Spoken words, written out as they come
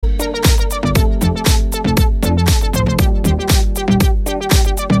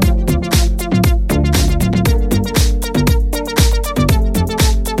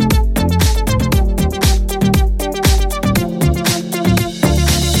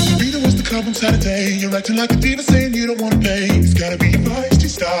club on Saturday. You're acting like a diva saying you don't wanna pay. It's gotta be your feisty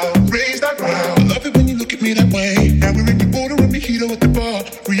style. Raise that ground. I love it when you look at me that way. Now we're in the border and mojito at the bar.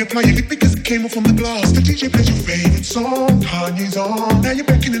 Reapply your lip because it came off from the glass. The DJ plays your favorite song. Kanye's on. Now you're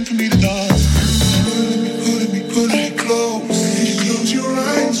beckoning for me to dance. Pulling me close. You close your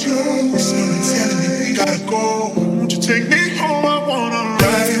eyes, you're telling me we gotta go. Won't you take me home? I wanna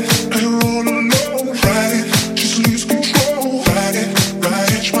ride it. I don't roll alone. Ride it. Just lose control. Ride it.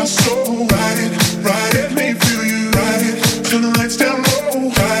 Catch my soul. Ride it. Make me feel you. Ride it. Turn the lights down low.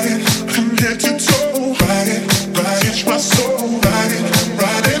 Ride it. From head to toe. Ride it. Catch my soul. Ride it.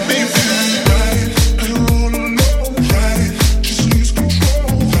 Make me feel you. Ride it. I don't roll alone. Ride it. Just lose control.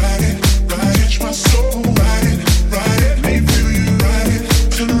 Ride it. Catch my soul. Ride it. Make me feel you. Ride it.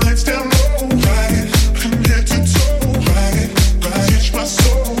 Turn the lights down low. Ride it. From head to toe. Ride it. Catch my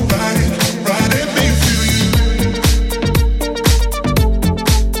soul. Ride it. Make me feel you.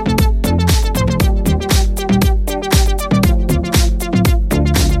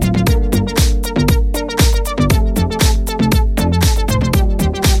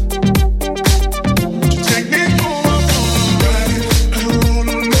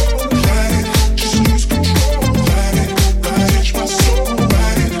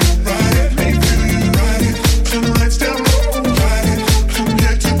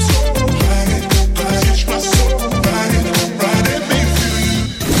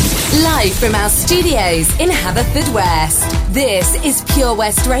 From our studios in Haverfordwest, this is Pure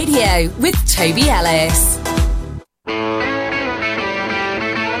West Radio with Toby Ellis.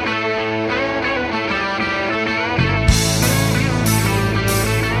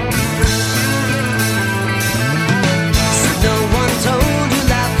 No one told you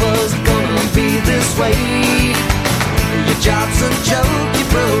life was gonna be this way. Your job's a joke, you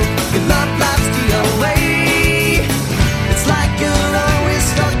broke, your love life's the away. It's like you're always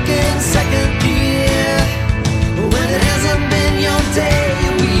stuck in second gear, when it hasn't been your day,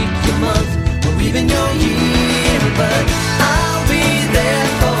 your week, your month, or even your year. But I'll be there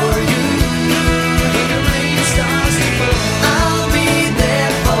for you when the rain starts to fall. I'll be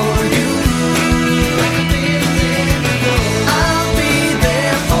there for you like I've been there before. I'll be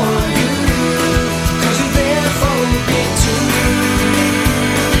there for you 'cause you're there for me too.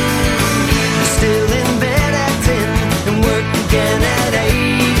 You're still in bed at 10 and work again at 8.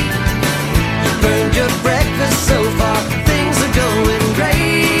 You burned your breakfast so far, things are going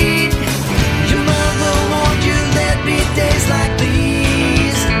great. Your mother warned you there'd be days like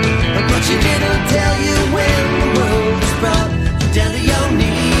these, but she didn't tell you when the world was brought you down to your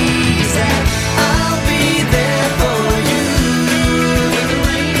knees. And I'll be there for you when the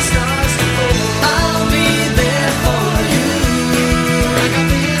rain starts to fall. I'll be there for you like I've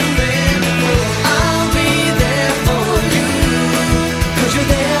been there before. I'll be there for you 'cause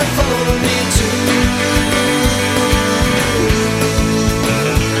you're there for me too.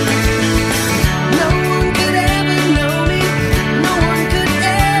 No one could ever know me, no one could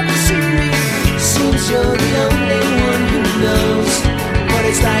ever see me. Seems you're the only one who knows what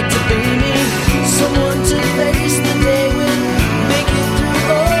it's like to be me. Someone to face the day with, make it through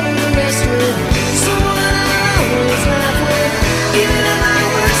all the rest with. Someone I always laugh with, even at my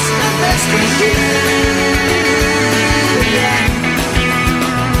worst, my best with you. Yeah.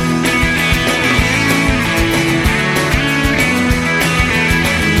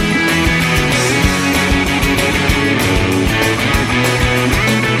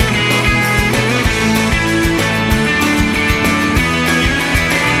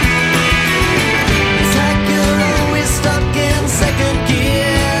 It's like you're always stuck in second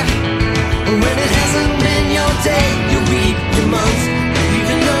gear, when it hasn't been your day, your week, your month, or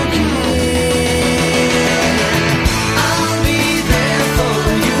even your year. I'll be there for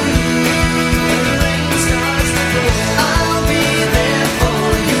you when the rain starts to fall. I'll be there for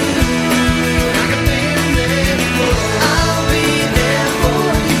you like I've been there before. I'll be there for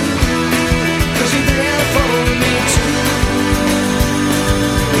you 'cause you're there for me too.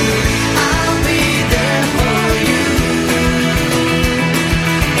 I'll be there for you.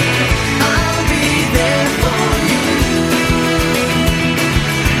 I'll be there for you.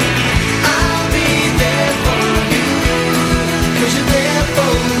 I'll be there for you 'cause you're there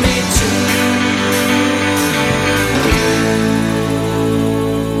for me too.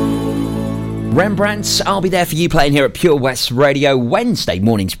 Rembrandt's I'll Be There For You playing here at Pure West Radio. Wednesday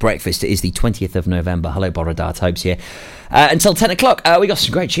morning's breakfast. It is the 20th of November. Hello, Borodar Tobes here. Until 10 o'clock, we got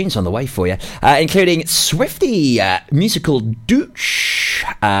some great tunes on the way for you, including Swifty, musical Dooch.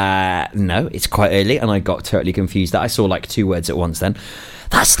 No, it's quite early, and I got totally confused. I saw like two words at once then.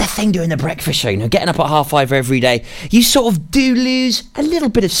 That's the thing doing the breakfast show, getting up at 5:30 every day. You sort of do lose a little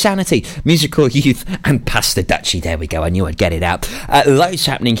bit of sanity. Musical youth and pasta duchy. There we go. I knew I'd get it out. Loads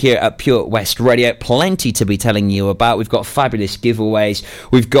happening here at Pure West Radio. Plenty to be telling you about. We've got fabulous giveaways.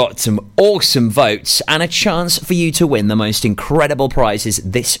 We've got some awesome votes and a chance for you to win the most incredible prizes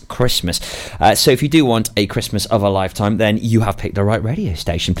this Christmas. So if you do want a Christmas of a lifetime, then you have picked the right radio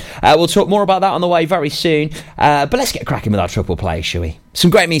station. We'll talk more about that on the way very soon. But let's get cracking with our triple play, shall we? Some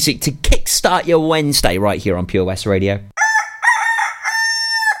great music to kickstart your Wednesday right here on Pure West Radio.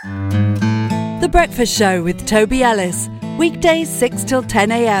 The Breakfast Show with Toby Ellis. Weekdays 6 till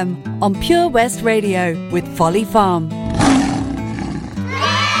 10 a.m. on Pure West Radio with Folly Farm.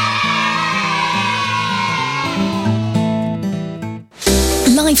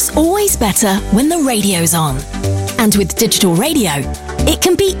 Life's always better when the radio's on. And with digital radio, it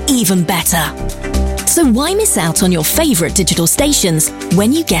can be even better. So why miss out on your favourite digital stations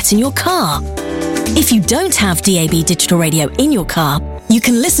when you get in your car? If you don't have DAB digital radio in your car, you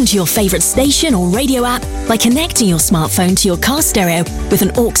can listen to your favourite station or radio app by connecting your smartphone to your car stereo with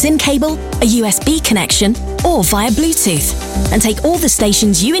an aux-in cable, a USB connection, or via Bluetooth, and take all the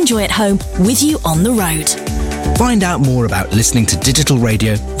stations you enjoy at home with you on the road. Find out more about listening to digital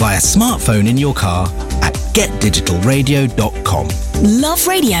radio via smartphone in your car at getdigitalradio.com. Love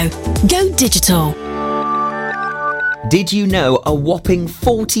radio. Go digital. Did you know a whopping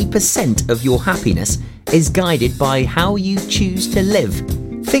 40% of your happiness is guided by how you choose to live?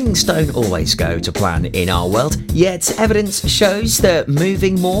 Things don't always go to plan in our world, yet evidence shows that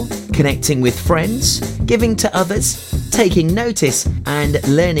moving more, connecting with friends, giving to others, taking notice and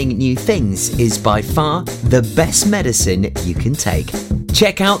learning new things is by far the best medicine you can take.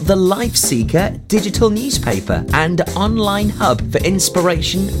 Check out the LifeSeeker digital newspaper and online hub for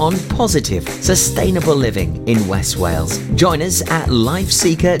inspiration on positive, sustainable living in West Wales. Join us at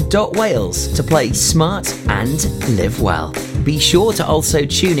lifeseeker.wales to play smart and live well. Be sure to also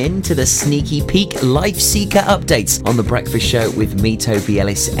tune in to the sneaky peek LifeSeeker updates on The Breakfast Show with me, Toby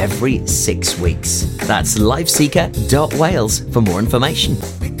Ellis, every 6 weeks. That's lifeseeker.wales for more information.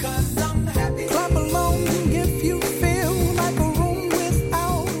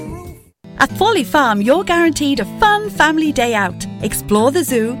 At Folly Farm, you're guaranteed a fun family day out. Explore the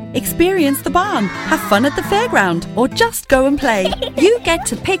zoo, experience the barn, have fun at the fairground, or just go and play. You get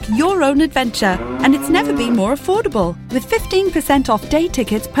to pick your own adventure, and it's never been more affordable. With 15% off day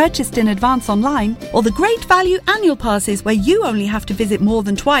tickets purchased in advance online, or the great value annual passes where you only have to visit more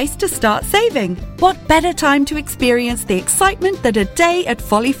than twice to start saving. What better time to experience the excitement that a day at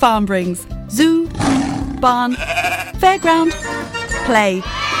Folly Farm brings? Zoo, barn, fairground, play.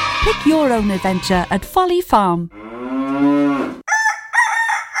 Pick your own adventure at Folly Farm.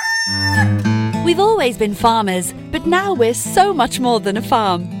 We've always been farmers, but now we're so much more than a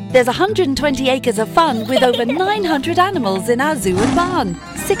farm. There's 120 acres of fun with over 900 animals in our zoo and barn.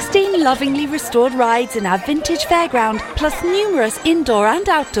 16 lovingly restored rides in our vintage fairground, plus numerous indoor and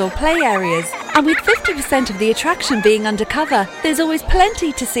outdoor play areas. And with 50% of the attraction being undercover, there's always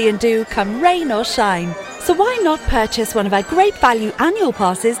plenty to see and do come rain or shine. So why not purchase one of our great value annual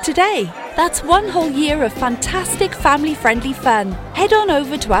passes today? That's one whole year of fantastic family-friendly fun. Head on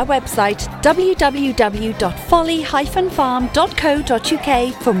over to our website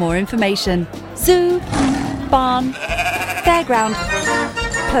www.folly-farm.co.uk for more information. Zoo, barn, fairground,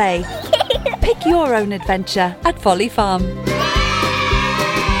 play. Pick your own adventure at Folly Farm.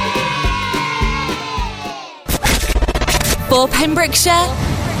 For Pembrokeshire,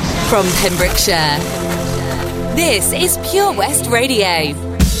 from Pembrokeshire, this is Pure West Radio.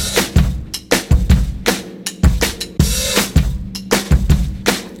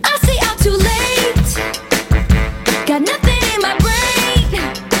 Too late, got nothing in my brain.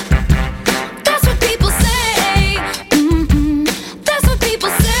 That's what people say. That's what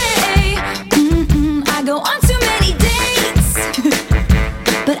people say. I go on too many dates,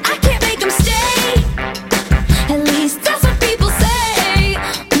 but I can't make them stay. At least that's what people say.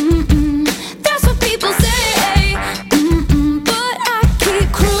 That's what people say. But I keep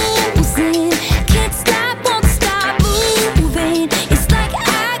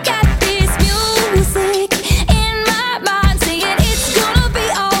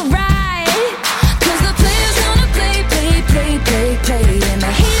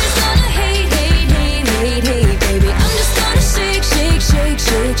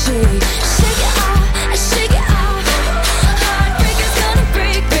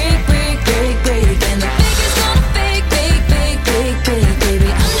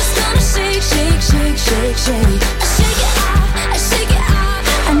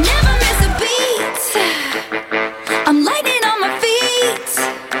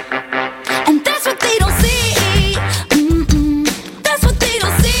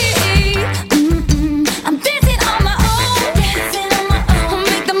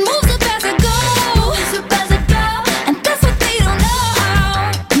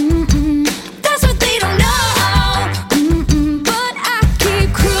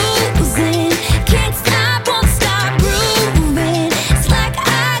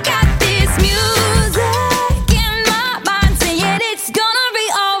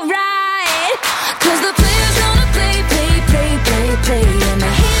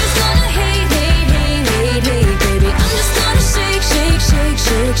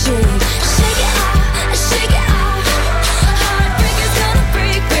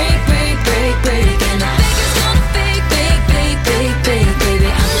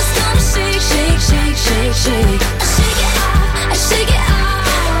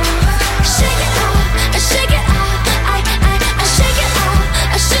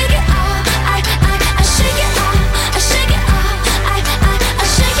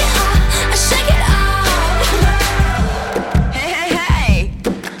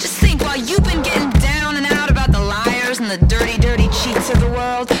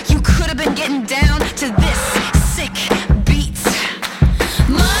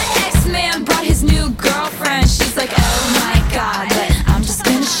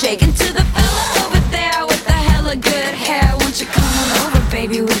shake. And to the fella over there with the hella good hair, won't you come on over,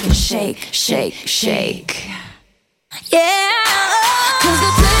 baby, we can shake, shake, shake. Yeah, 'cause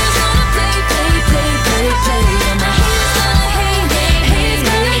the players gonna play, play, play, play, play, and the haters gonna hate, hate,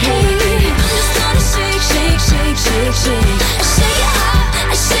 hate, hate, hate. I'm just gonna shake, shake, shake, shake, shake. I shake it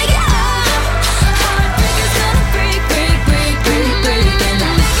up, I shake it up. Heartbreakers gonna break, break, break, break, break, and the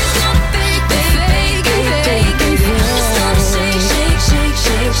fakers gonna fake, fake, fake, fake, fake, fake. I'm just gonna shake, shake, shake,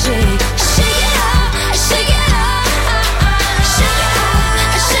 shake, shake. I shake it up, I shake it up. I shake it up,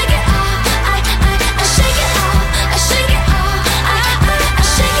 I shake it up. I shake it up, I shake it up. I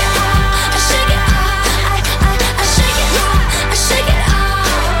shake it up, I shake it up. I shake it up, I shake it up.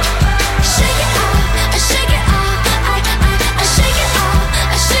 Shake it up, I shake it up. I shake it up,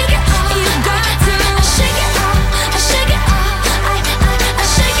 I shake it up. You got to. I shake it up, I shake it up. I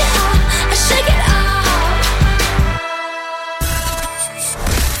shake it up, I shake it up.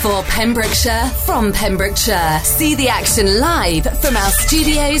 For Pembrokeshire, from Pembrokeshire. See the action live from our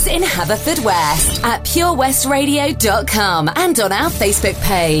studios in Haverfordwest at purewestradio.com and on our Facebook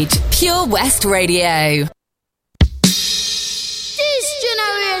page, Pure West Radio. This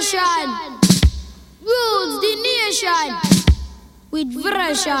generation rules the nation with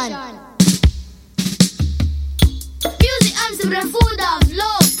version. Music I'm full of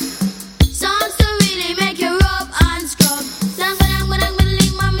love. Songs to really make you rub and scrub. Bang bang bang bang bang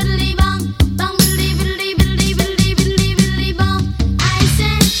bang bang bang bang bang. I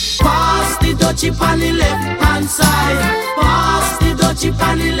say, Pass the dutchie on the left hand side. Pass the dutchie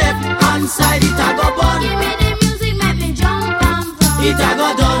on the left hand side. It a go bun. give me the music, make me jump and from. It a go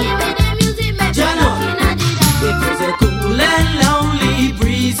done. Give me the music, make me Jano. looking at it. It was a cool and lonely,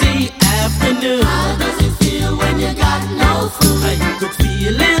 breezy afternoon. How does it feel when you got no food? And you could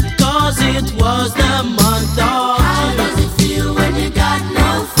feel it 'cause it was the month of How does June. it feel when you got no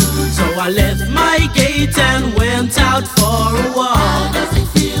food? So I left my gate and went out for a How walk. does it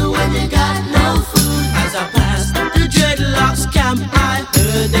feel when you got no food? As I passed the dreadlocks camp, I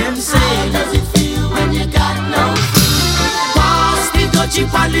heard them How say, does it feel when you got no food? pass the dutchie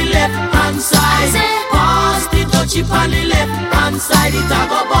on the left hand side. Pass the dutchie on the left hand side. It a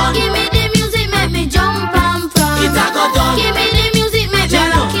go bun. Give me the music, make me jump and from. It a go done. Give me the music, make me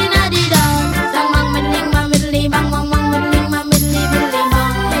Jano. looking at it down. Bang bang middling, bang middling, bang bang bang middling, bang middling, middling,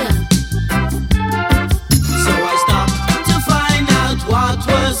 bang. So I stopped to find out what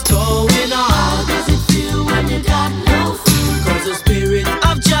was going How on. does it feel when you got no food? 'Cause the spirit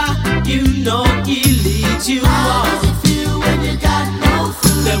of Jah, you know he leads you How on. does it feel when you got no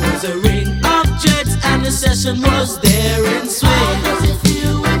food? There was a ring of jets and the session was there in How swing. does it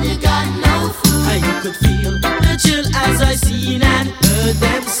feel when you got no food? And you could feel the chill as I seen and heard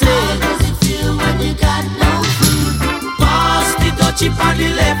them How say, does it feel when you got no food? pass the dutchie on the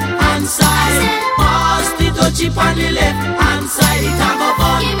left hand side. Pass the dutchie on the left hand side. It a go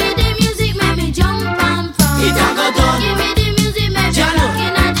bun. Give me the music, make me jump and from. It a go done. Give me the music, make me Jano.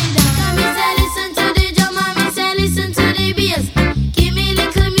 looking at it down. Come me say listen to the drum and me say listen to the bass. Give me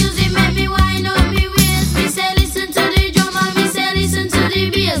little music, make me wind up me waist. Me say listen to the drum and me say listen to the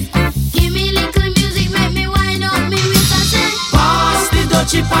bass. Give me little music, make me wind up me waist. I say, Pass the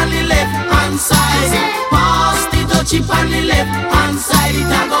dutchie on the left hand side. Pass the dutchie on the left hand side.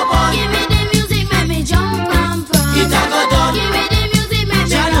 It a go bun. give me the music, make me jump and from. It a go done. Give me the music, make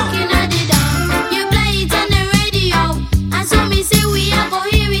me Jano. looking at it down. You play it on the radio, and so me say we a go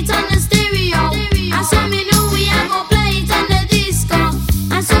hear it on the stereo. And so me know we a go play it on the disco.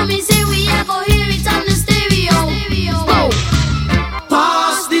 And so me say we a go hear it on the stereo.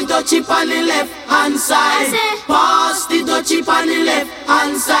 Pass the dutchie on the left hand side. I say, Pass the dutchie on the left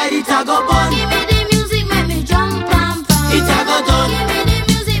hand side. It a go bun. Give me the music, make me jump and from. It a go done. Give me the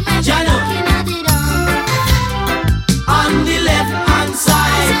music, make me Jano. looking at it down. On the left hand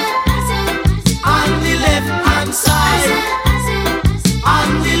side. On the left hand side. On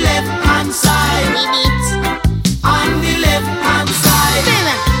the left hand side. On the left hand side.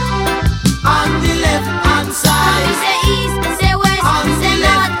 On the left hand side. We say east, say west, On the say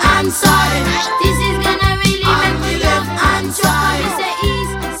left north hand and side. south. This is gonna really On make me the love left and hand trust. side. We say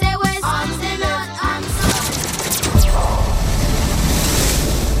east, say west, On say the north and south.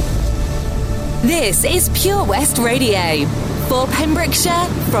 This is Pure West Radio. For Pembrokeshire,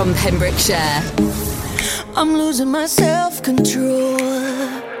 from Pembrokeshire. I'm losing my self-control.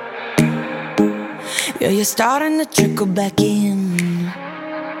 Yeah, you're starting to trickle back in,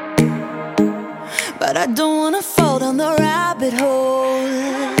 but I don't wanna fall down the rabbit hole.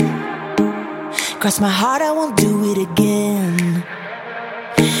 Cross my heart, I won't do it again.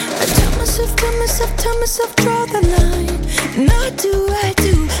 I tell myself, draw the line. Not do I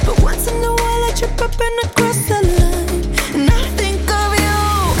do, but once in a while I trip up and I cross the line, and I think of you.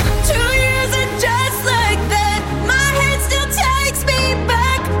 2 years and just like that, my head still takes me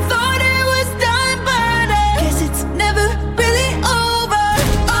back. Thought it was done, but I guess it's never really over.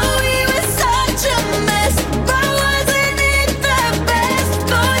 Oh, we were such a mess, but wasn't it the best?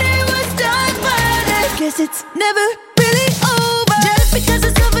 Thought it was done, but I guess it's never really over. Just because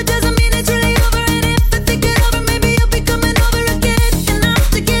it's over doesn't mean it's really over. And if I think it over, maybe you'll be coming over again, and I'll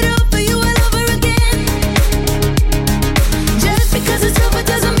have to get over you all over again. Just because it's over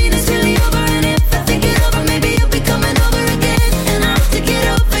doesn't mean it's really over. And if I think it over, maybe you'll be coming over again, and I'll have to get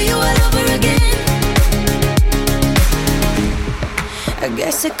over you all over again. I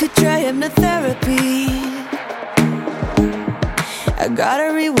guess I could try hypnotherapy. I gotta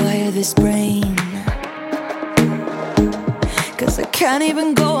rewire this brain, 'cause I can't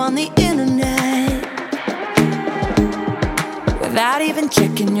even go on the internet without even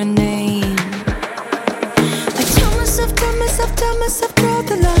checking your name. I tell myself, draw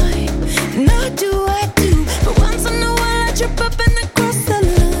the line. Now do I do, but once in a while I trip up and I cross the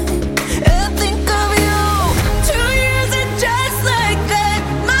line. I think of you. 2 years and just like that,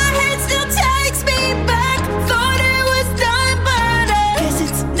 my head still takes me back. Thought it was done, but I guess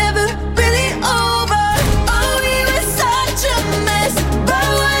it's never really over. Oh, we were such a mess, but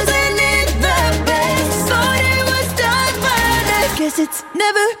wasn't it the best? Thought it was done, but I guess it's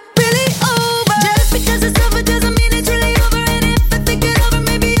never really over. Just because it's over doesn't mean it's really over. And if I think it over,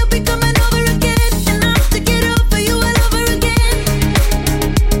 maybe you'll be coming over again, and I'll have to get over you all over again.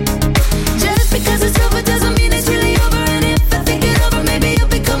 Just because it's over doesn't mean it's really over. And if I think it over, maybe you'll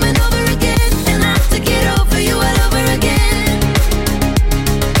be coming over again, and I'll have to get over you all over again.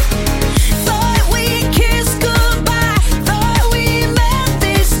 Thought we kissed goodbye, thought we met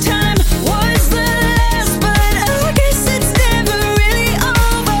this time was the last, but I guess it's never really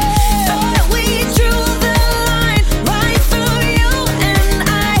over. Thought we drew the line right through you, and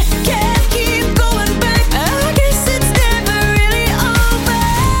I can't keep going back. I guess it's never really over.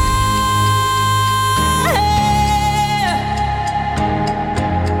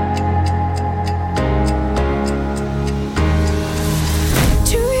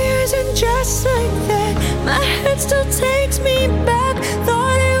 2 years and just like that, my head still takes me back.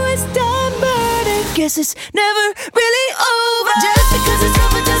 Thought it was done, but I guess it's never really over. Just because it's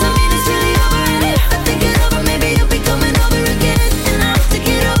over doesn't mean it's really over. And if I think it over, maybe you'll be coming over again, and I'll have to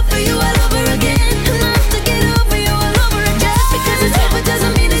get over you all over again, and I'll have to get over you all over again. Just because it's over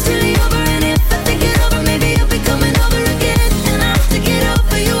doesn't mean it's really over. And if I think it over, maybe you'll be coming over again, and I'll have to get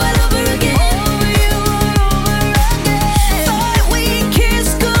over you all over again. Over you all over again. Thought we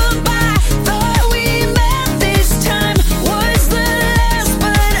kissed goodbye, thought we met this time was the last,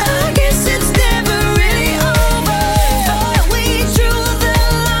 but I guess it's never really over. Thought we drew the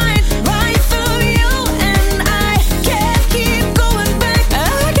line right through you, and I can't keep going back.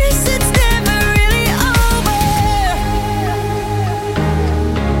 I guess it's never really over.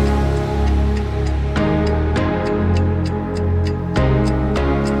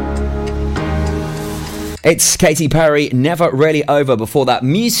 It's Katy Perry, Never Really Over. Before that,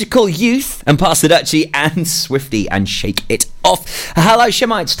 Musical Youth and Pastor Dutchie and Swifty and Shake It Off. Hello,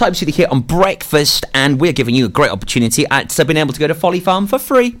 Shemites. Type City here on Breakfast, and we're giving you a great opportunity at being able to go to Folly Farm for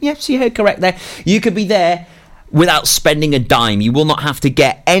free. Yes, you heard correct there. You could be there without spending a dime. You will not have to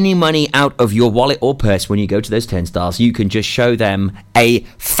get any money out of your wallet or purse when you go to those turnstiles. You can just show them a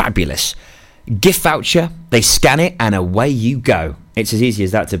fabulous gift voucher. They scan it and away you go. It's as easy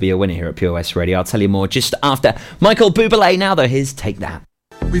as that to be a winner here at Pure West Radio. I'll tell you more just after Michael Bublé. Now though, here's Take That.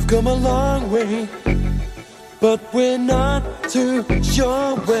 We've come a long way, but we're not too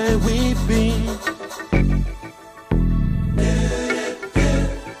sure where we've been.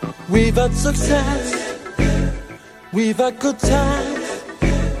 We've had success, we've had good times,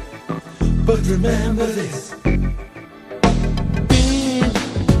 but remember this: being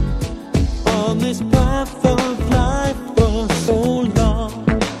on this path of life for so long,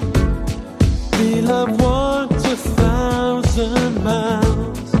 we'll have walked 1,000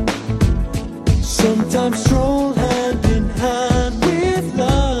 miles, sometimes stroll hand in hand with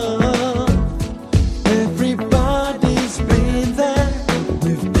love. Everybody's been there.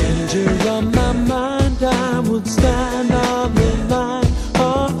 With danger on my mind, I would stand on the line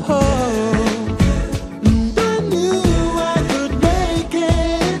of hope. And I knew I could make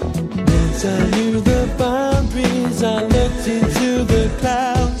it. Once I knew the boundaries, I looked into the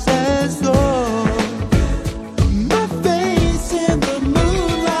clouds as though my face in the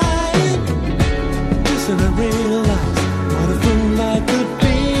moonlight. Just then I realized what a fool I could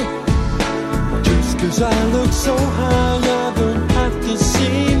be. Just 'cause I look so high, I don't have to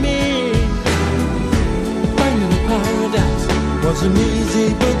see me.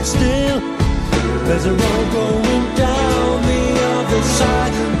 as we're all going down the other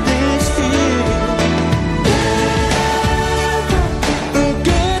side of this field. Never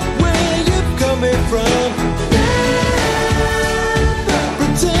forget where you're coming from. Never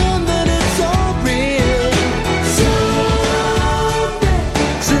pretend that it's all real. Someday,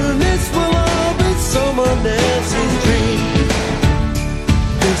 soon this will all be someone else's dream.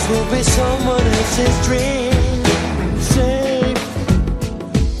 This will be someone else's dream. Safe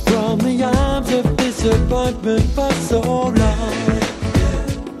from the arms of disappointment for so long.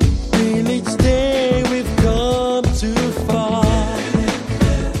 Feel each day we've come too far.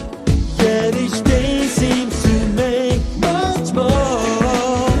 Yet each day seems to make much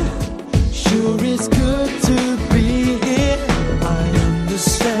more. Sure it's good to be here. I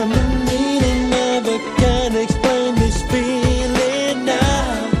understand the meaning of it, can't explain this feeling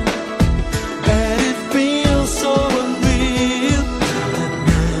now. And it feels so unreal.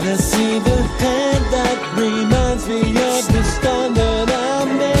 And I see the hand that reminds me of the stand that I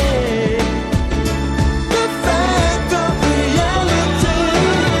made. The fact of reality.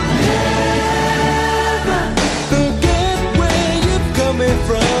 Never forget where you're coming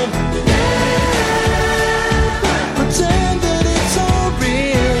from. Never pretend that it's all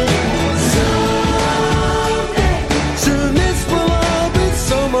real. Someday, soon this will all be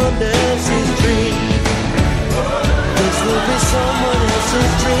someone else's dream. This will be someone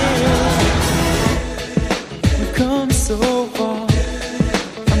else's dream. We've come so far,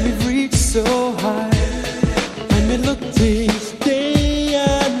 and we've reached so high, and we look each day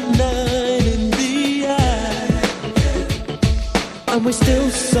and night in the eye, and we're still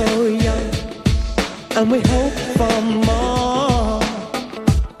so young, and we hope for more.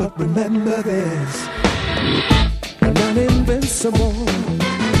 But remember this, we're not invincible.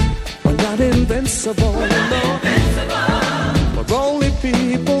 We're not invincible. No. We're only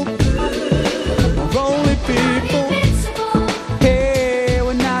people. We're only people. Hey,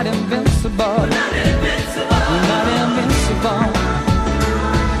 we're not invincible. We're not invincible.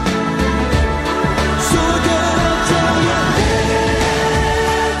 So we're gonna tell you,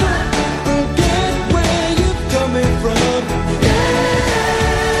 never forget where you're coming from.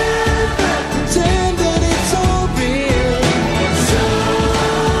 Never pretend that it's all real.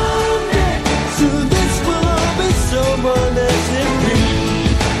 Someday, soon this will all be someone else's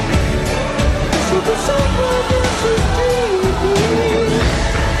dream. This will be someone else's dream.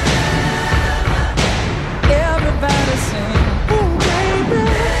 Everybody sing, oh baby.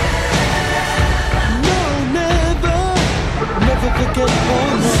 No, never, never forget, oh no.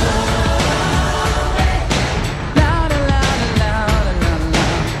 Louder, louder, louder, louder,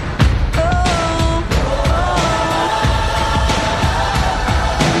 louder. Oh,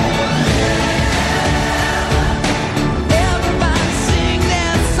 everybody sing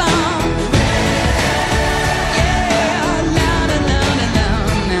that song. Yeah, louder, louder, louder now.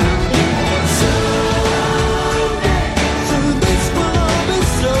 Someday, soon this will all be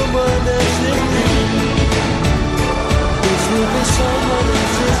someone else's dream. This will be someone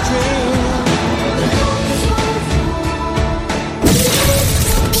else's dream.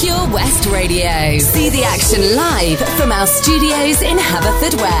 Pure West Radio. See the action live from our studios in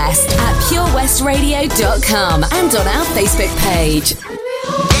Haverfordwest at purewestradio.com and on our Facebook page.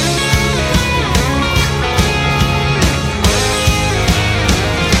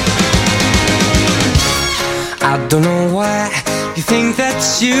 I don't know why you think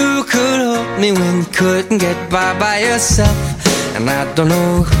that you could help me when you couldn't get by yourself. And I don't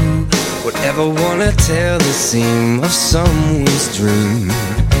know who would ever wanna tell the seam of someone's dream.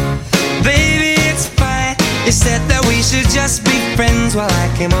 Baby, it's fine. You said that we should just be friends while I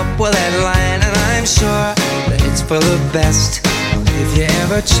came up with that line. And I'm sure that it's for the best. If you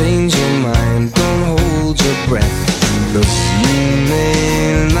ever change your mind, don't hold your breath. Look, you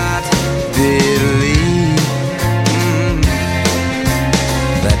may not believe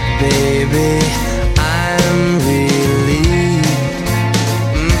that, baby, I'm relieved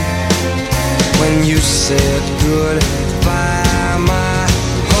when you said goodbye. My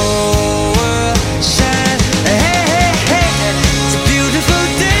whole world shined. Hey, hey, hey, it's a beautiful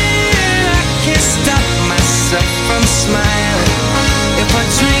day and I can't stop myself from smiling. If I'm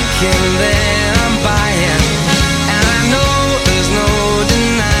drinking, then I'm buying, and I know there's no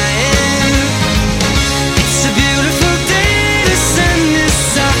denying. It's a beautiful day, the sun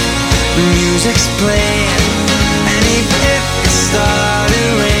is up, the music's playing, and even if it started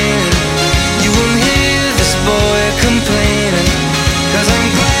raining, you won't hear this boy complaining, 'cause I'm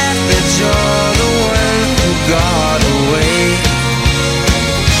glad that you're the one who got away.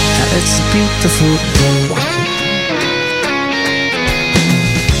 It's a beautiful day.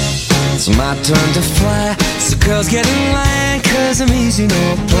 It's my turn to fly, so girls get in line, 'cause I'm easy,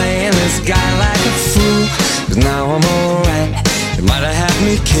 no playing this guy like a fool. 'Cause now I'm alright. You might have had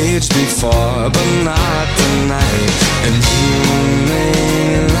me caged before, but not tonight. And you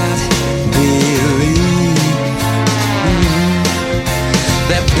may not believe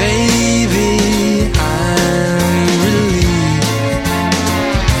that, baby, I'm relieved.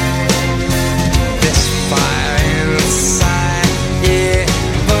 This fire inside, it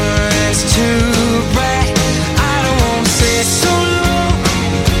burns too bright. I don't want to say so long,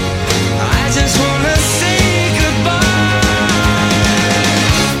 I just want to say goodbye.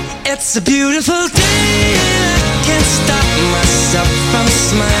 It's a beautiful day, and I can't stop myself from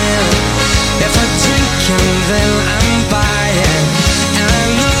smiling. If I drink and then I'm buying, and I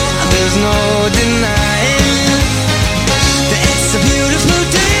know there's no denying that it's a beautiful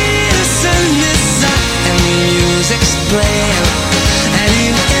day. The sun is out and the music's playing, and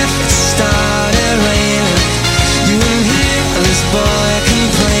even if it started raining, you won't hear this boy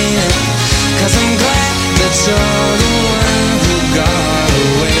complaining, 'cause I'm glad that you're the one who got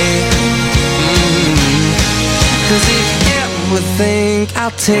away. 'Cause if you ever think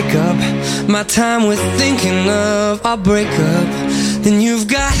I'll take up my time with thinking of our breakup, then you've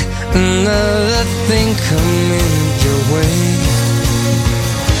got another thing coming your way.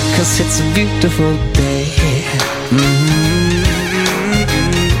 'Cause it's a beautiful day.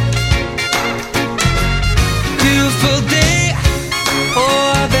 Beautiful day.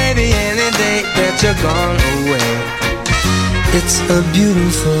 Oh baby, any day that you're gone away, it's a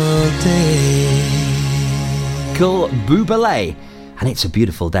beautiful day. Bubalay. And it's a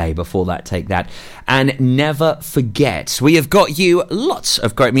beautiful day. Before that, take that. And never forget, we have got you lots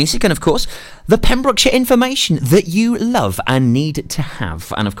of great music and, of course, the Pembrokeshire information that you love and need to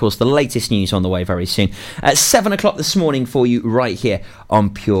have. And, of course, the latest news on the way very soon at 7 o'clock this morning for you right here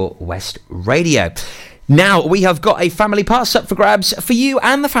on Pure West Radio. Now, we have got a family pass up for grabs for you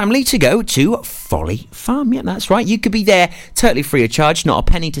and the family to go to Folly Farm. Yeah, that's right. You could be there totally free of charge, not a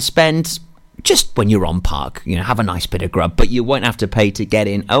penny to spend. Just when you're on park, have a nice bit of grub, but you won't have to pay to get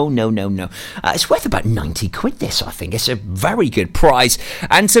in. Oh, no. It's worth about 90 quid, this, I think. It's a very good prize.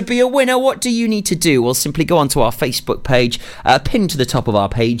 And to be a winner, what do you need to do? Well, simply go onto our Facebook page, pinned to the top of our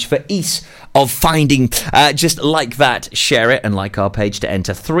page for ease of finding. Just like that, share it and like our page to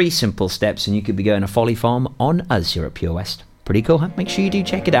enter 3 simple steps, and you could be going to Folly Farm on us here at Pure West. Pretty cool, huh? Make sure you do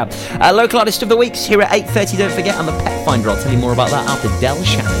check it out. Local Artist of the Week's here at 8:30. Don't forget, on the Pet Finder. I'll tell you more about that after Del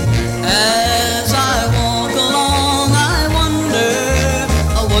Shannon. As I walk along, I wonder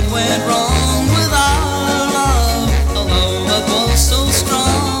what went wrong with our love, although it was so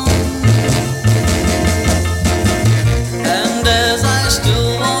strong. And as I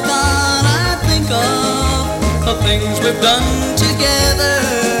still walk on, I think of the things we've done together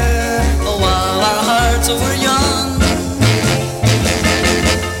while our hearts were young.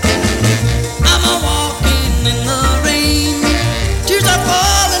 I'm a walking in the rain, tears are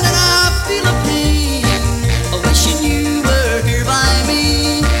falling and I feel a pain, wishing you were here by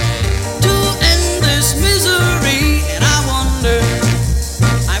me to end this misery. And I wonder,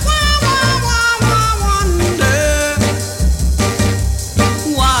 I wonder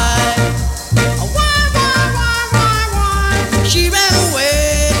why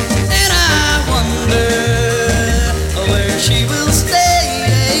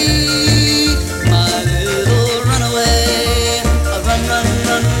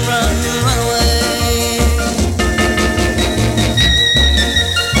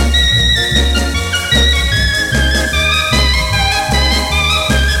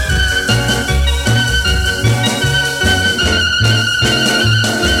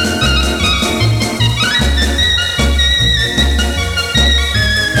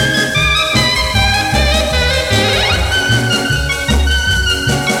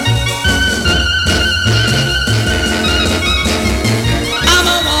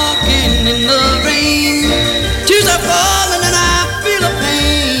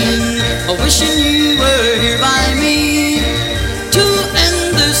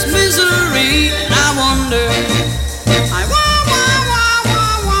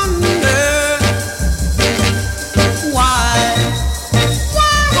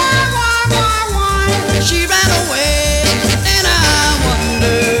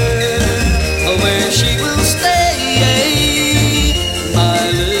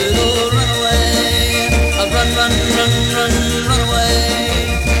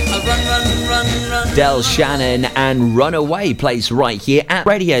Del Shannon and Runaway plays right here at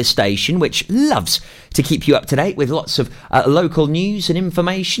radio station, which loves to keep you up to date with lots of local news and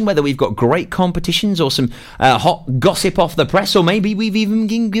information, whether we've got great competitions or some hot gossip off the press, or maybe we've even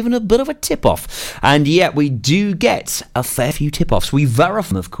been given a bit of a tip-off. And yet we do get a fair few tip-offs. We verify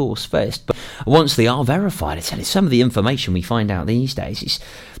them, of course, first, but once they are verified, I tell you, some of the information we find out these days is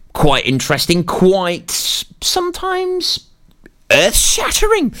quite interesting, quite sometimes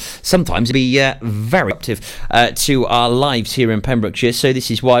earth-shattering. Sometimes it'd be very active to our lives here in Pembrokeshire. So this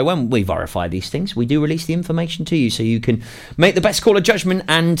is why when we verify these things, we do release the information to you so you can make the best call of judgment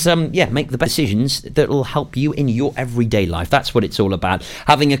and make the best decisions that will help you in your everyday life. That's what it's all about,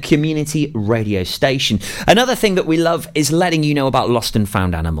 having a community radio station. Another thing that we love is letting you know about lost and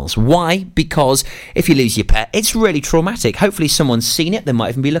found animals. Why? Because if you lose your pet, it's really traumatic. Hopefully someone's seen it. They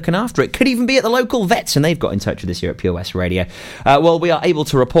might even be looking after it. Could even be at the local vets, and they've got in touch with us here at Pure West Radio. Well, we are able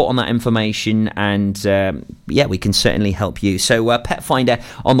to report on that information, and we can certainly help you. So Pet Finder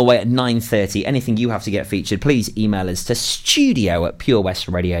on the way at 9:30. Anything you have to get featured, please email us to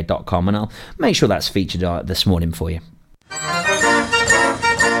studio@purewestradio.com, and I'll make sure that's featured this morning for you.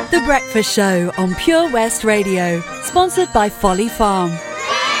 The Breakfast Show on Pure West Radio, sponsored by Folly Farm.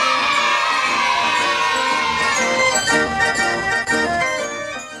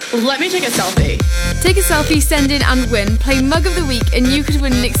 Let me take a selfie. Take a selfie, send in and win. Play Mug of the Week and you could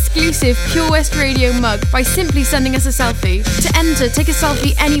win an exclusive Pure West Radio mug by simply sending us a selfie. To enter, take a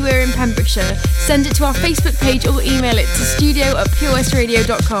selfie anywhere in Pembrokeshire. Send it to our Facebook page or email it to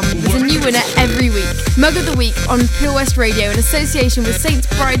studio@purewestradio.com. There's a new winner every week. Mug of the Week on Pure West Radio in association with St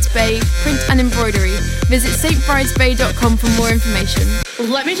Bride's Bay Print and Embroidery. Visit stbridesbay.com for more information.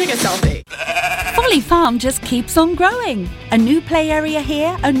 Let me take a selfie. Folly Farm just keeps on growing. A new play area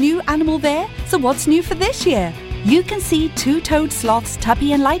here, a new animal there. So what's new for this year? You can see two-toed sloths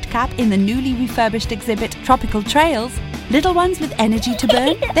Tubby and Lightcap in the newly refurbished exhibit Tropical Trails. Little ones with energy to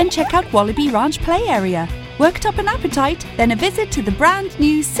burn? Then check out Wallaby Ranch play area. Worked up an appetite? Then a visit to the brand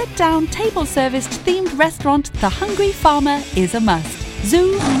new sit-down, table-serviced themed restaurant The Hungry Farmer is a must.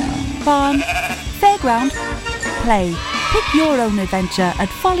 Zoo, barn, fairground, play. Pick your own adventure at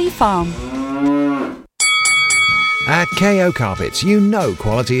Folly Farm. At KO Carpets, you know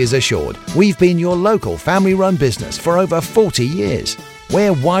quality is assured. We've been your local family-run business for over 40 years.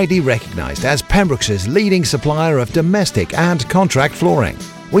 We're widely recognised as Pembrokeshire's leading supplier of domestic and contract flooring.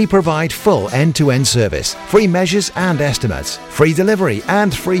 We provide full end-to-end service, free measures and estimates, free delivery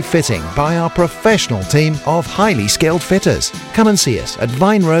and free fitting by our professional team of highly skilled fitters. Come and see us at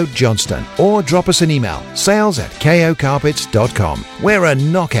Vine Road, Johnston, or drop us an email, sales@kocarpets.com. We're a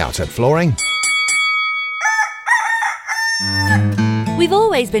knockout at flooring. We've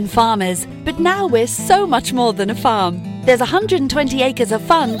always been farmers, but now we're so much more than a farm. There's 120 acres of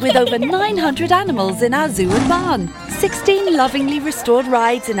fun with over 900 animals in our zoo and barn. 16 lovingly restored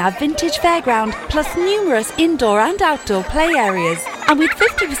rides in our vintage fairground, plus numerous indoor and outdoor play areas. And with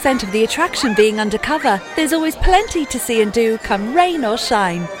 50% of the attraction being undercover, there's always plenty to see and do come rain or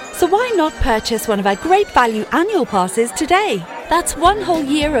shine. So why not purchase one of our great value annual passes today? That's one whole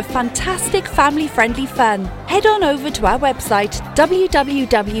year of fantastic family-friendly fun. Head on over to our website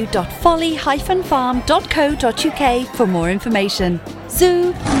www.folly-farm.co.uk for more information.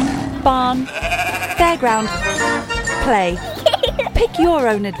 Zoo, barn, fairground, play. Pick your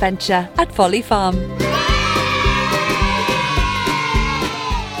own adventure at Folly Farm.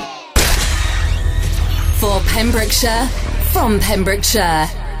 For Pembrokeshire, from Pembrokeshire,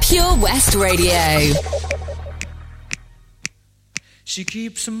 Pure West Radio. She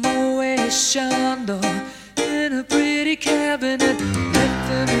keeps a Moet Chandon in a pretty cabinet.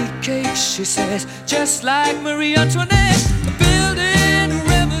 Bethany cake, she says, just like Marie Antoinette. Building a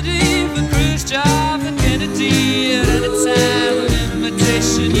remedy for Khrushchev and Kennedy. At any time, an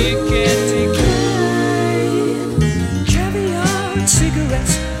invitation you can't decline. Caviar and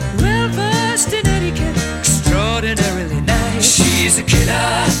cigarettes, well versed in etiquette, extraordinarily nice. She's a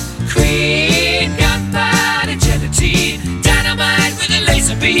killer queen, gunpowder gelatine, dynamite with a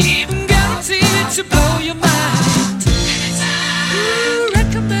laser beam, guaranteed to blow your mind.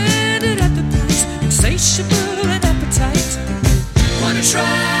 Recommended at the price, insatiable and appetite. Wanna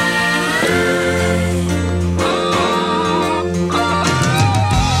try?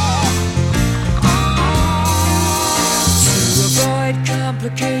 To avoid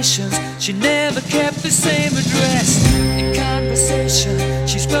complications, she never kept the same address. In conversation,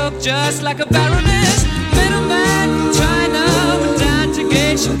 she spoke just like a baroness. Middleman from China went down to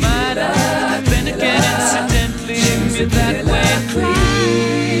Geisha Minor. Then again, incidentally, you're that way.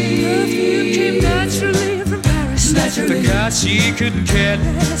 Perfume came naturally from Paris. naturally. Because she couldn't care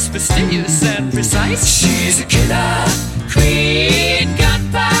less, fastidious and precise. She's a killer queen,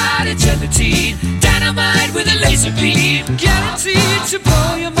 gunpowder gelatine, dynamite with a laser beam, guaranteed to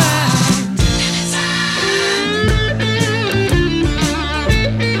blow your mind.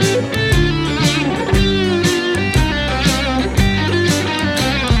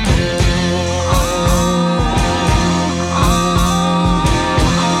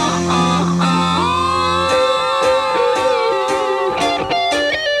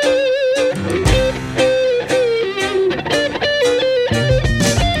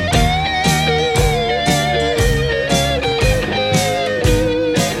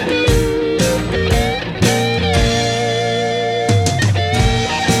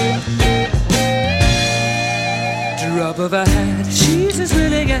 Of her hat, she's as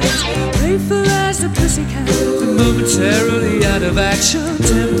willing as playful as the pussycat, but momentarily out of action,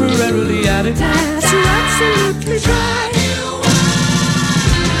 temporarily out of gas. You're absolutely dry.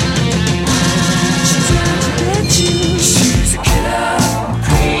 She's out to get you. She's a killer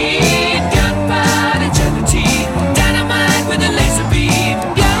queen, gunpowder gelatine, dynamite with a laser beam,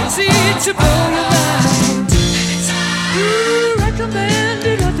 guaranteed to blow your mind.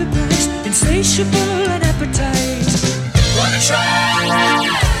 Recommended at the price, insatiable and appetite. Wanna try?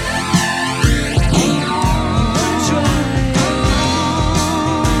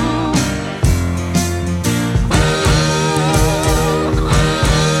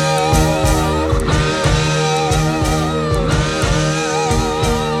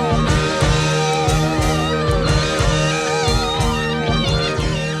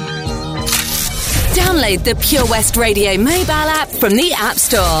 Download the Pure West Radio mobile app from the App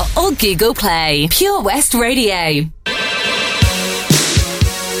Store or Google Play. Pure West Radio. Oh,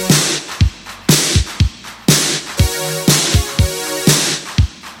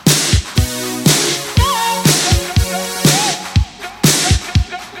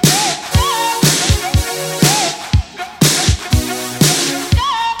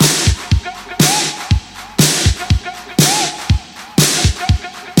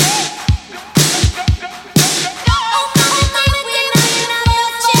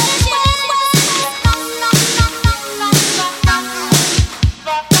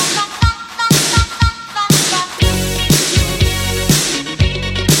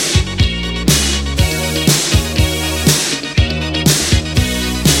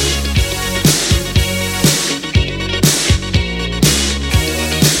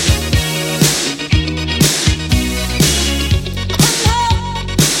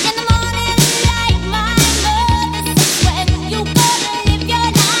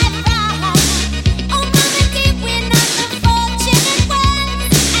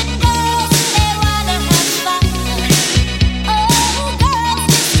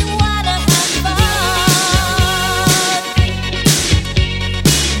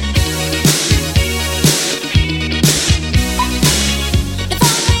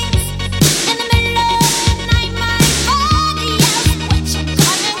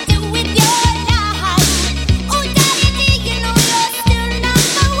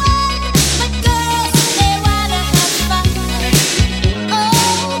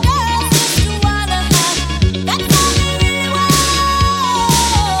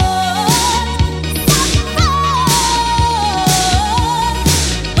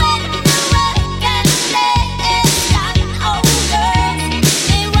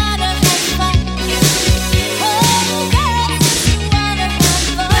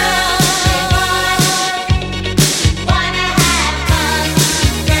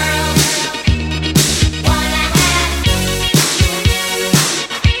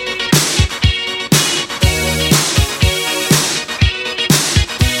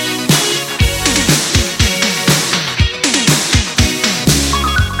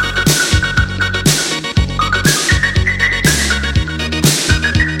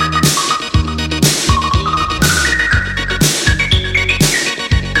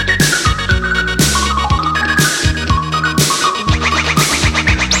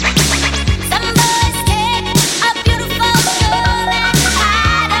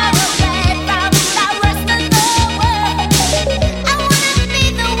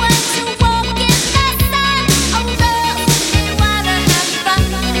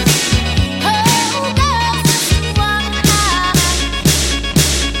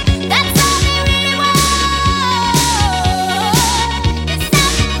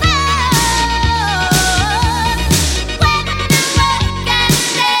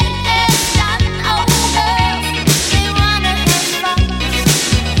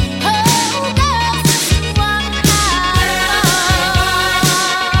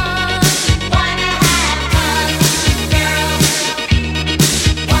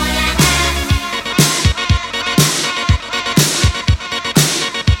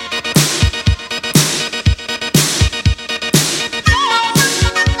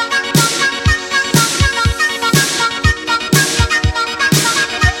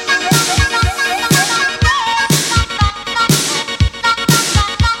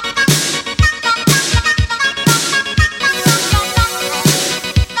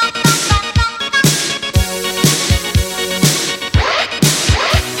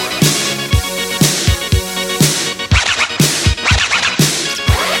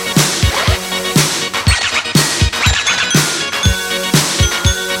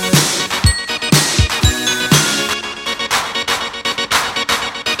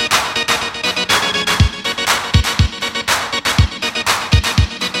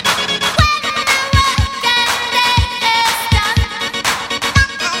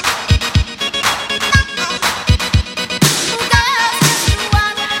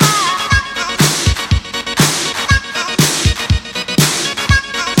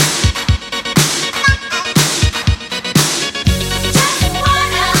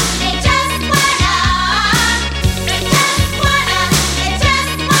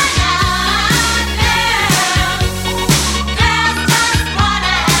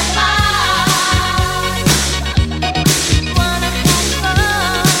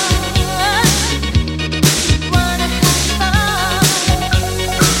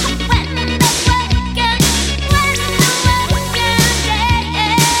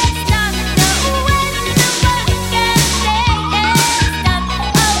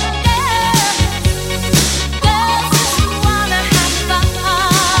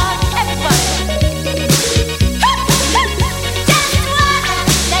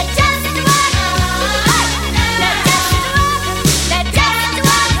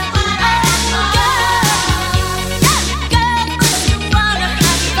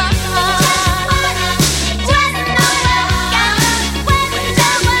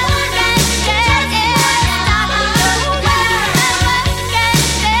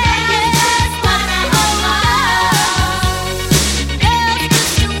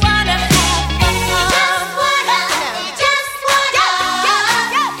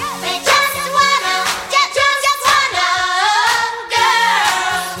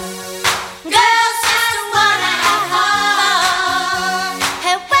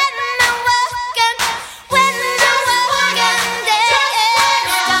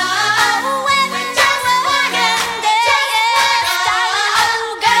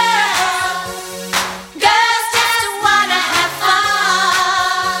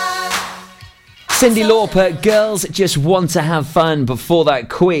 Cyndi Lauper, Girls Just Want to Have Fun. Before that,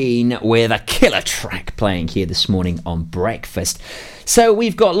 Queen with a killer track playing here this morning on Breakfast. So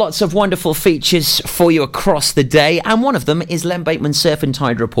we've got lots of wonderful features for you across the day, and one of them is Len Bateman's Surf and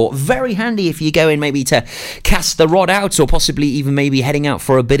Tide Report. Very handy if you're going maybe to cast the rod out, or possibly even maybe heading out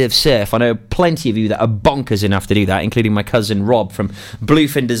for a bit of surf. I know plenty of you that are bonkers enough to do that, including my cousin Rob from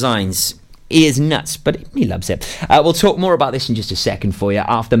Bluefin Designs. He is nuts, but he loves it. We'll talk more about this in just a second for you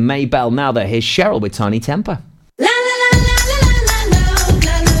after Maybell. Now though, here's Cheryl with Tiny Temper.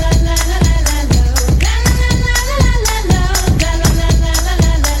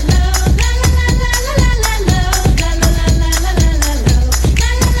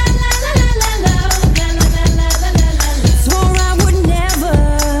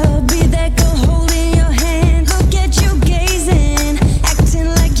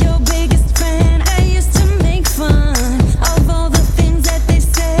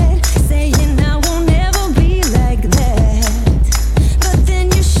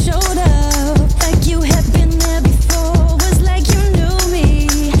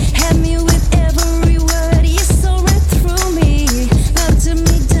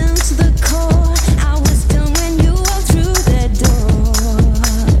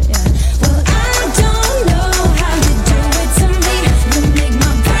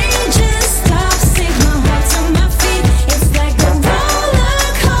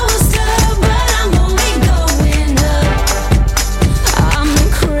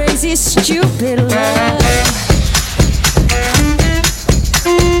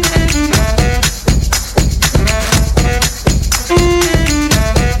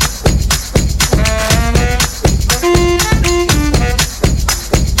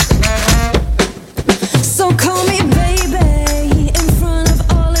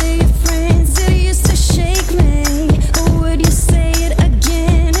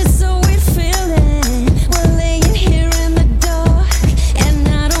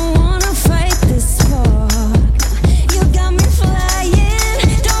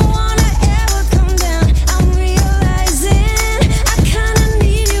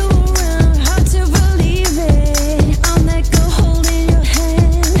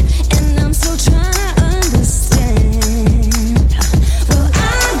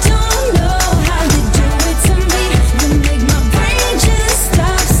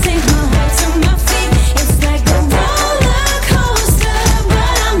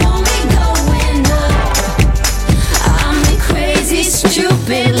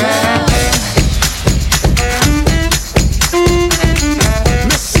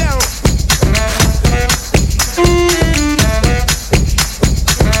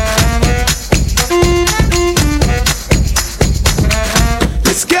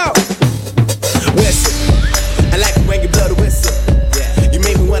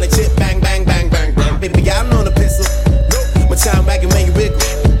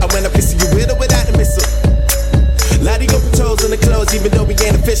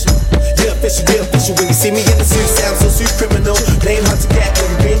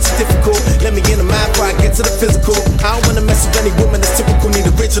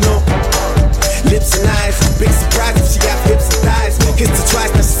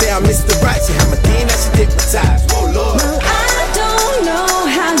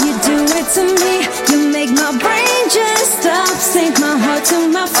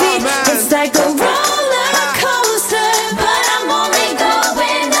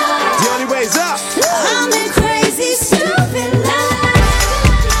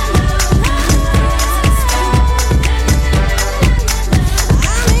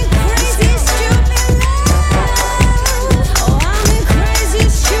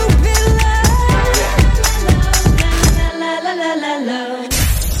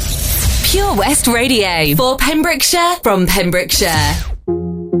 Radio for Pembrokeshire from Pembrokeshire.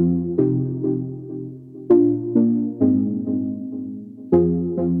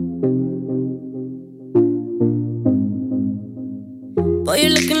 Boy,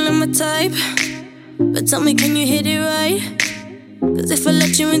 you're looking like my type, but tell me, can you hit it right? Cause if I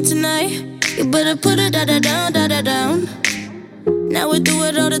let you in tonight, you better put it down. Now we do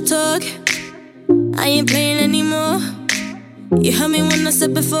it all the talk, I ain't playing anymore. You heard me when I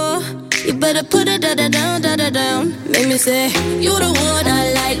said before, you better put it down. Make me say, you the one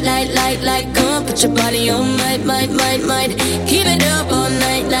I like. Come put your body on might. Keep it up all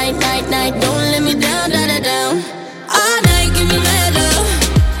night. Don't let me down. All night, give me mad love.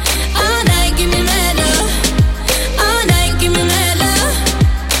 All night, give me mad love. All night, give me mad love.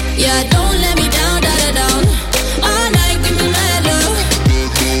 Yeah, don't let me down. All night, give me mad love.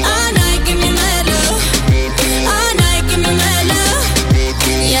 All night, give me mad love. All night, give me mad love.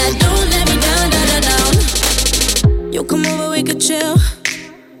 Yeah, don't let me down.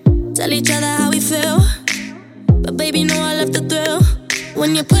 tell each other how we feel. But baby, know I love the thrill.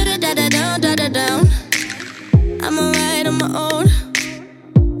 When you put it down. I'm alright on my own,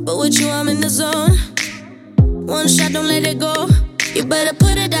 but with you I'm in the zone. One shot, don't let it go. You better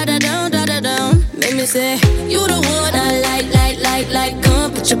put it down. Make me say, you the one I like.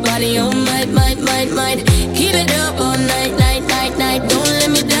 Come put your body on might. Keep it up all night. Don't let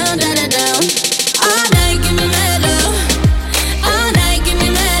me down. All night, give me mad love. All night, give me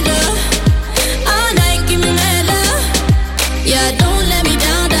mad love. All night, give me mad love. Yeah, don't let me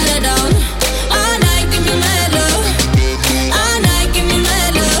down. All night, give me mad love. All night, give me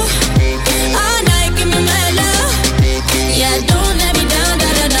mad love. All night, give me mad love. Yeah, don't let me down.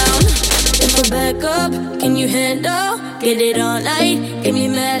 If I back up, can you handle? Get it all night, give me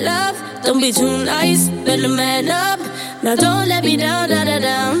mad love. Don't be too nice, better man up. Now don't let me down.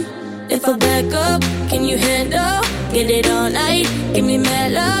 If I back up, can you handle? Get it all night, give me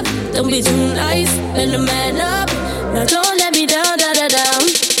mad love. Don't be too nice, better man up. Now don't let me down. All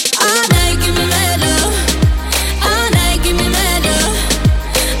night, give me mad love. All night, give me mad love.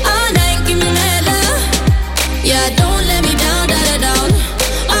 All night, give me mad love. Yeah, don't let me down.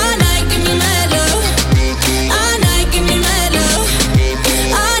 All night, give me mad love. All night, give me mad love.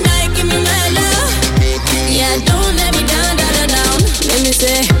 All night, give me mad love. Yeah, don't let me down. Let me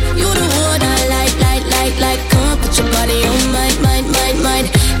say, you the one I like. Come put your body on might.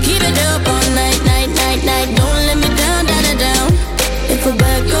 Keep it up all night. Don't let me down. If I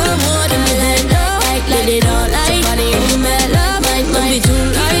back up, what in the head up? Let it all night. Body on the mad love. Don't be too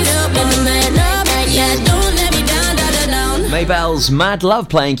light up in the mad love. Yeah, don't let me down. Maybell's Mad Love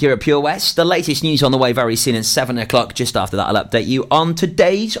playing here at Pure West. The latest news on the way very soon at 7 o'clock. Just after that, I'll update you on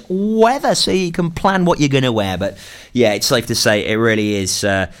today's weather so you can plan what you're going to wear. But yeah, it's safe to say it really is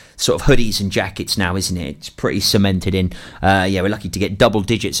sort of hoodies and jackets now, isn't it? It's pretty cemented in. Yeah, we're lucky to get double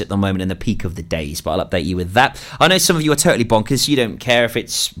digits at the moment in the peak of the days, but I'll update you with that. I know some of you are totally bonkers. You don't care if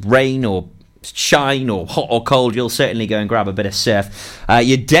it's rain or shine or hot or cold. You'll certainly go and grab a bit of surf.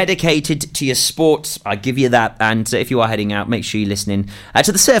 You're dedicated to your sport, I give you that. And if you are heading out, make sure you're listening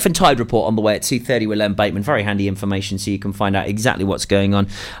to the Surf and Tide report on the way at 2:30 with Len Bateman. Very handy information so you can find out exactly what's going on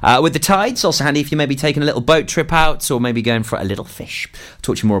with the tides. Also handy if you may be taking a little boat trip out or maybe going for a little fish. I'll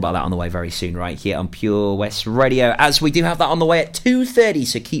talk to you more about that on the way very soon right here on Pure West Radio, as we do have that on the way at 2:30,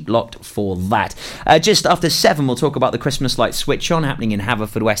 so keep locked for that. Just after 7 we'll talk about the Christmas lights switch on happening in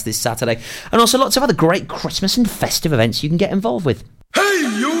Haverfordwest this Saturday, and also lots of other great Christmas and festive events you can get involved with. Hey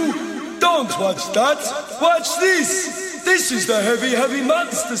you! Don't watch that! Watch this! This is the heavy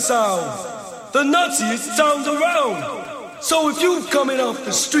monster sound! The nuttiest sound around! So if you're coming off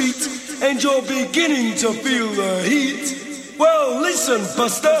the street and you're beginning to feel the heat, well listen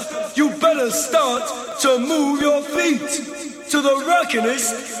Buster, you better start to move your feet to the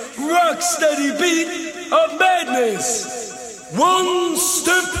rockinest, rock steady beat of madness! One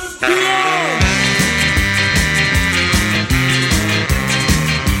step beyond!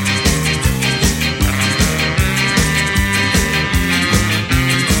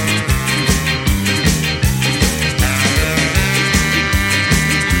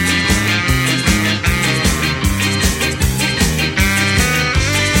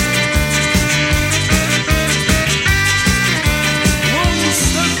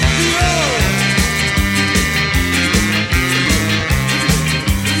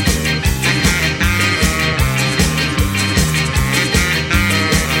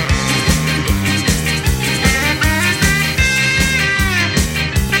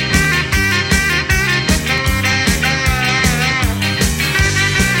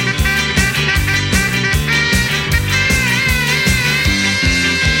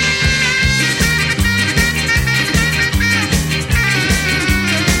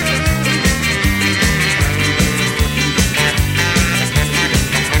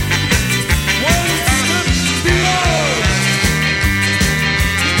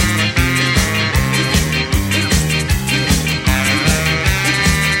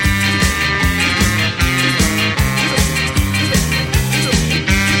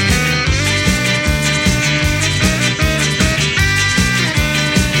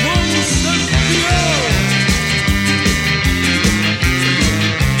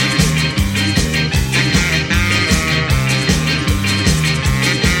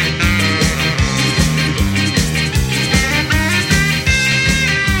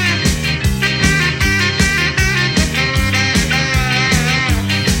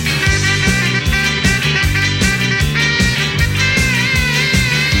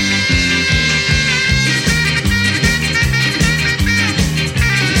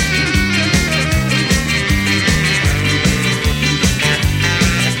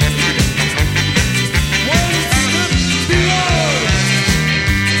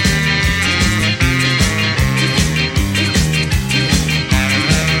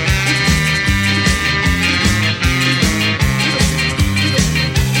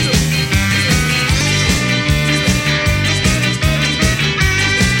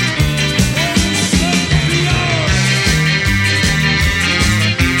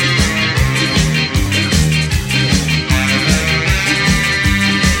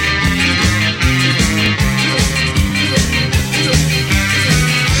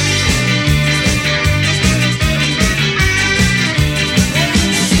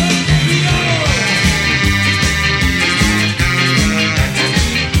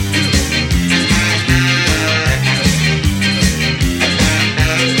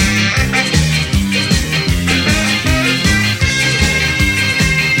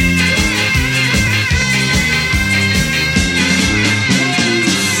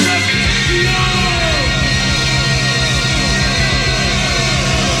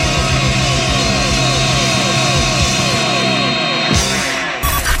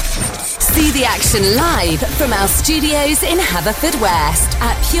 action live from our studios in Haverfordwest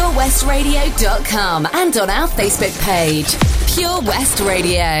at purewestradio.com and on our Facebook page, Pure West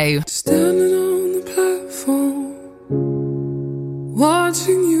Radio. Standing on the platform,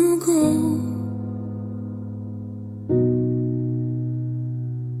 watching you go.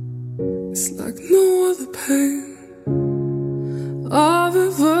 It's like no other pain I've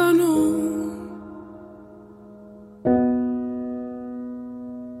ever known.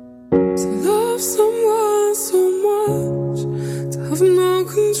 To love someone so much, to have no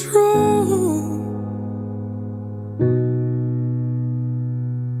control.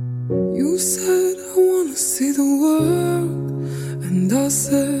 You said I wanna see the world, and I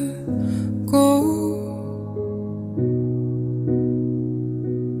said go.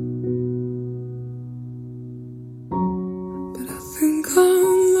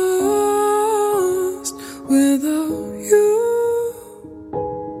 I'm lost without you.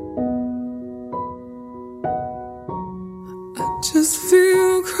 I just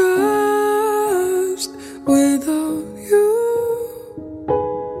feel crushed without you.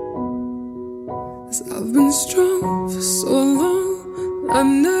 'Cause I've been strong for so long, I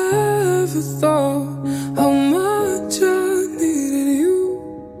never thought how much I needed you.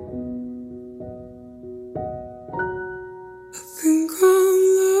 I think I'm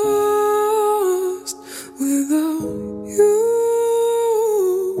lost without you.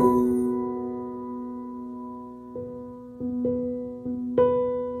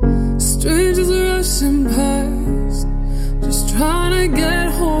 Strangers rushing past, just trying to get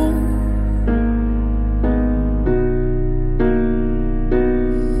home.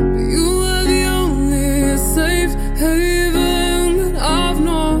 But you are the only safe haven that I've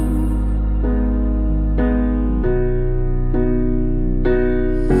known.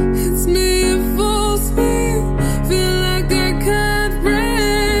 It's me at full speed, feel like I can't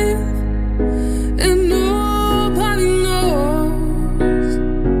breathe, and nobody knows.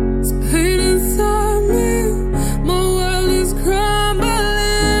 It's pain inside me, my world is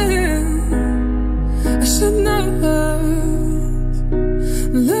crumbling. I should never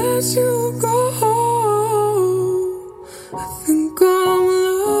let you go. I think I'm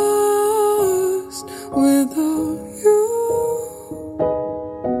lost without you.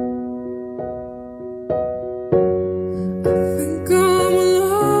 I think I'm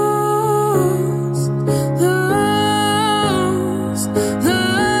lost, lost,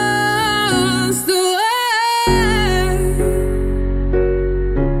 lost away, I think I'm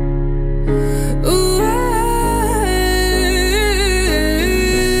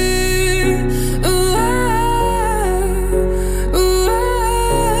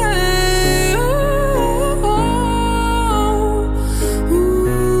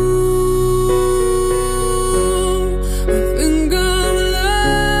lost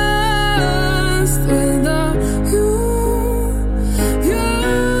without you,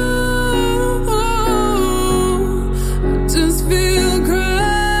 I just feel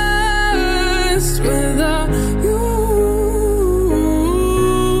crushed without you.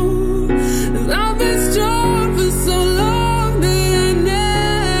 And I've been strong for so long that I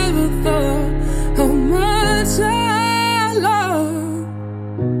never thought how much I love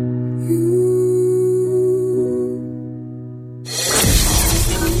you.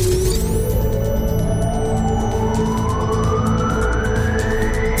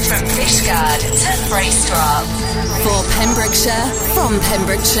 From Fishguard to Bracetrop. For Pembrokeshire, from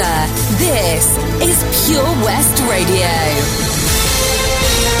Pembrokeshire, this is Pure West Radio.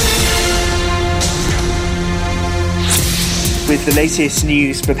 With the latest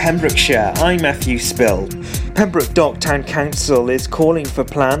news for Pembrokeshire, I'm Matthew Spill. Pembroke Dock Town Council is calling for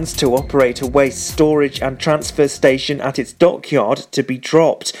plans to operate a waste storage and transfer station at its dockyard to be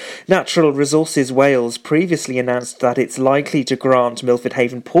dropped. Natural Resources Wales previously announced that it's likely to grant Milford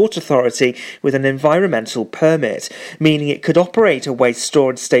Haven Port Authority with an environmental permit, meaning it could operate a waste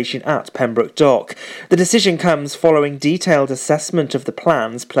storage station at Pembroke Dock. The decision comes following detailed assessment of the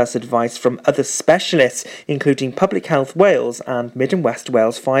plans plus advice from other specialists, including Public Health Wales and Mid and West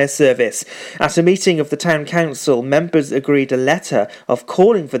Wales Fire Service. At a meeting of the Town Council, members agreed a letter of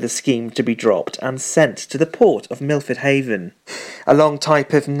calling for the scheme to be dropped and sent to the Port of Milford Haven. A long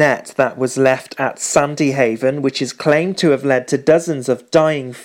type of net that was left at Sandy Haven, which is claimed to have led to dozens of dying